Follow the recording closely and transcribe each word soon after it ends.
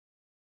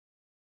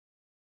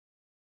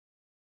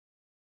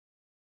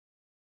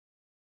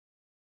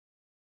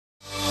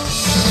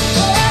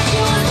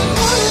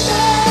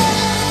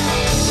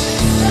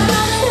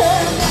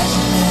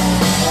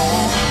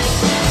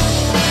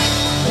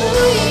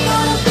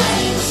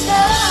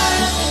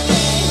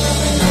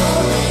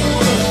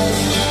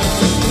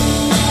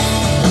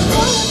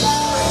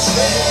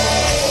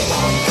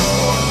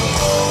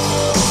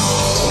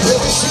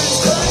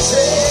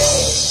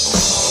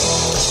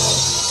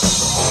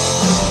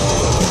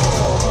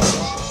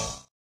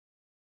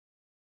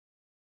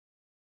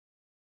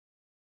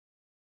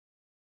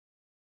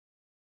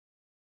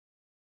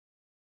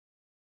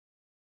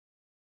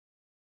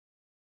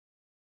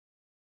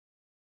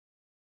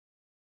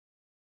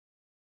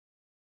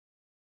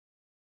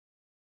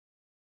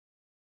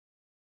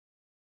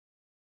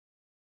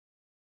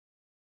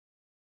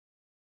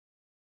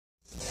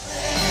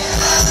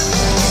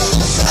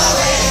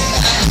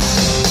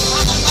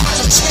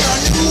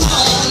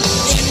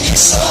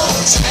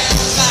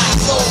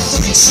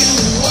fix you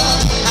up.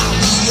 I'll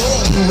be your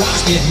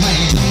rocket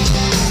man.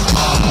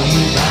 All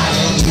you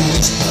gotta do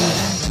is put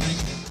that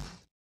thing.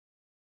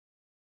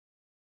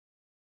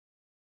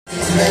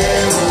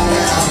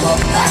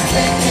 I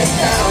can't get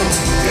down,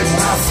 get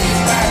my feet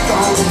back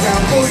on the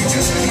ground. Boy,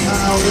 just me.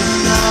 I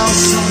win out,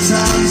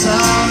 sometimes I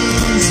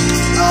lose.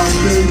 I've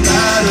been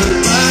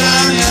battered, but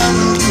I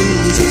never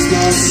lose. It's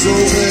not so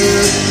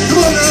bad.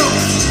 Come on now.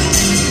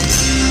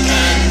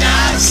 And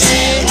I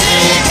say,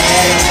 hey,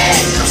 hey,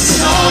 hey, it's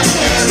all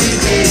very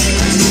big.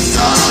 It's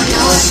all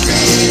your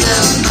state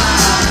of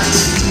mind.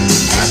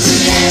 At the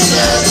end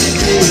of the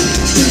day,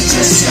 you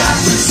just got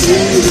to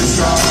say it's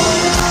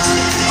alright.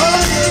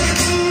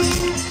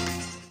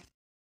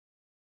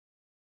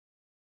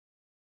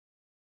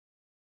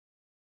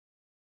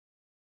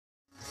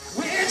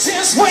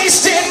 Just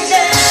wasting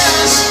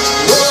gas.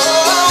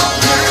 Oh,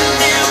 burning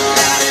out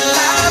bloody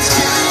lights,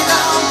 killing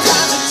all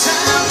kinds of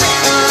time.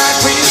 Feeling like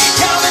we ain't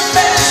coming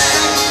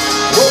back.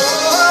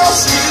 Oh,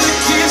 still a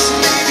kiss,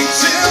 maybe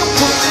two.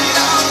 Put it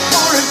on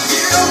for a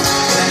few.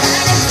 And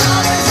hang as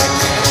long as I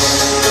can.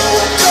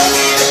 Oh, don't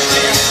give a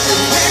damn.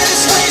 We're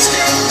just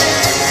wasting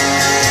gas.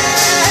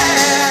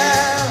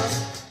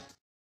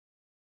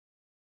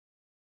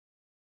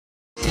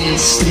 Can't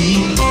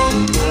sleep.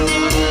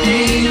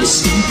 Ain't no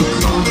sleep for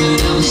calling.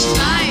 I was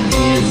lying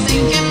here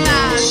thinking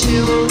about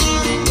you.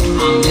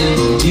 I'm in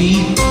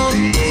deep,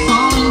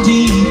 falling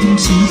deep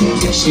into the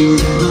picture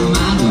in my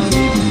mind of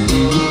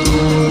everything you're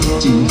gonna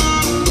do.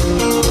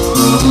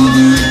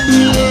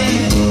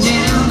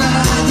 Down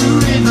by the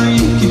river,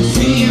 you can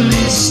feel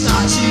it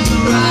start to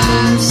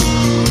rise.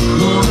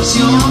 Won't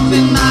jump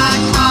in my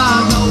car,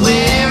 go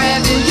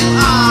wherever you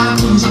are,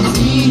 'cause I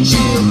need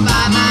you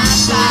by my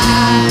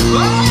side.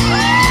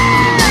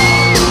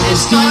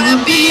 It's gonna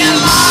be a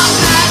long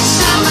hot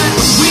summer.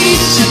 We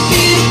should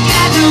be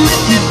together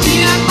with the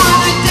beat up on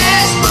the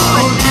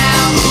dashboard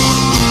now.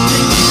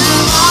 Singing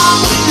along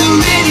with the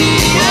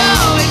radio,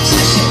 it's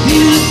such a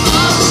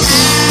beautiful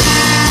sound.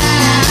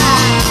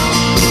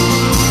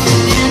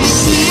 And you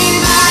sing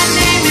my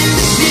name in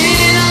the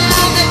middle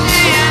of the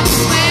day, I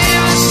swear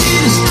I see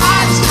the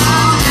stars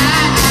come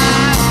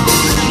out.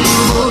 You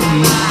hold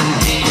my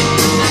hand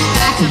in the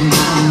back of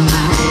my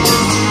mind,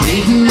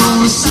 waiting on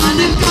the sun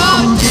to go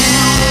down.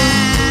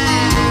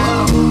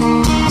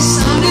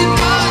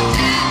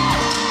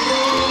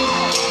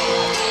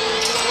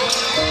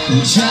 I'm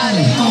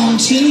driving home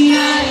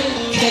tonight,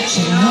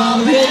 catching all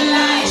red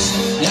lights.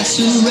 That's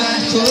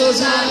alright,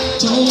 'cause I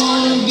don't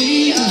wanna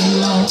be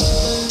alone.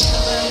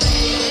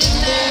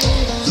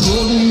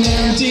 Cold and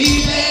empty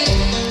bed,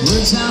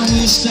 words I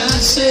wish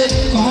I'd said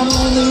on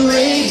the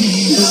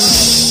radio.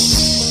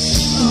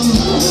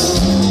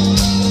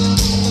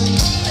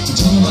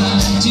 Don't I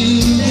do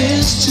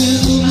this to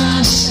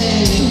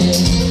myself?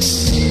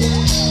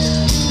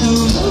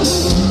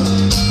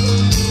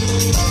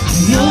 I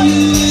know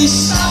you wish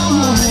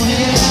someone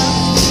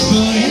else,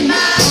 but in my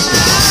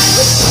mind,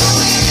 we're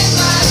somewhere in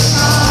my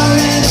car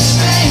and it's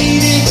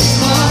raining.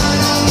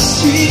 Blood on the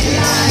street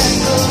light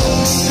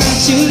goes back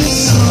to the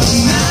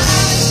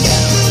sunrise.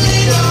 Get the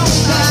lid on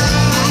fire,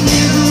 I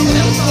never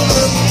will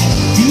forget.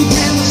 You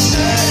can my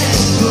shirt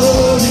and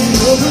floating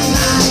over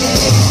my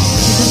head.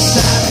 To the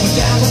side and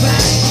gather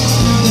back,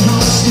 the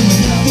heart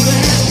swimming up the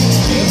back.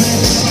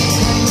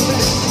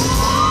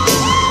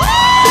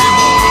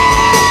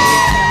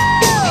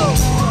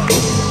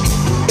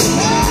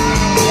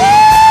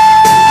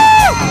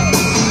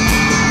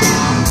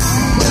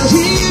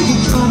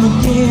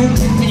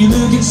 You're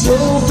looking so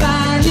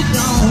fine, you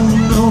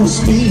don't know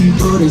speed,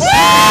 but it's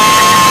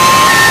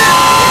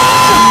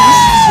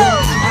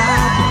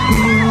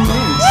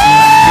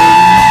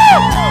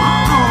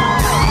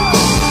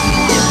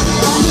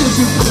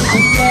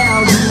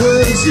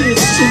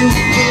it's true,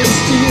 it's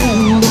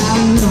still I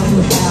know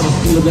how I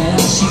feel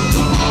about you.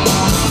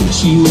 Put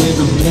you in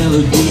the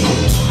melody,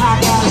 I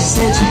gotta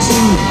set you to.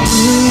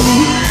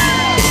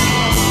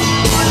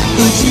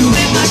 Put you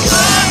in my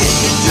car, you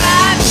can drive.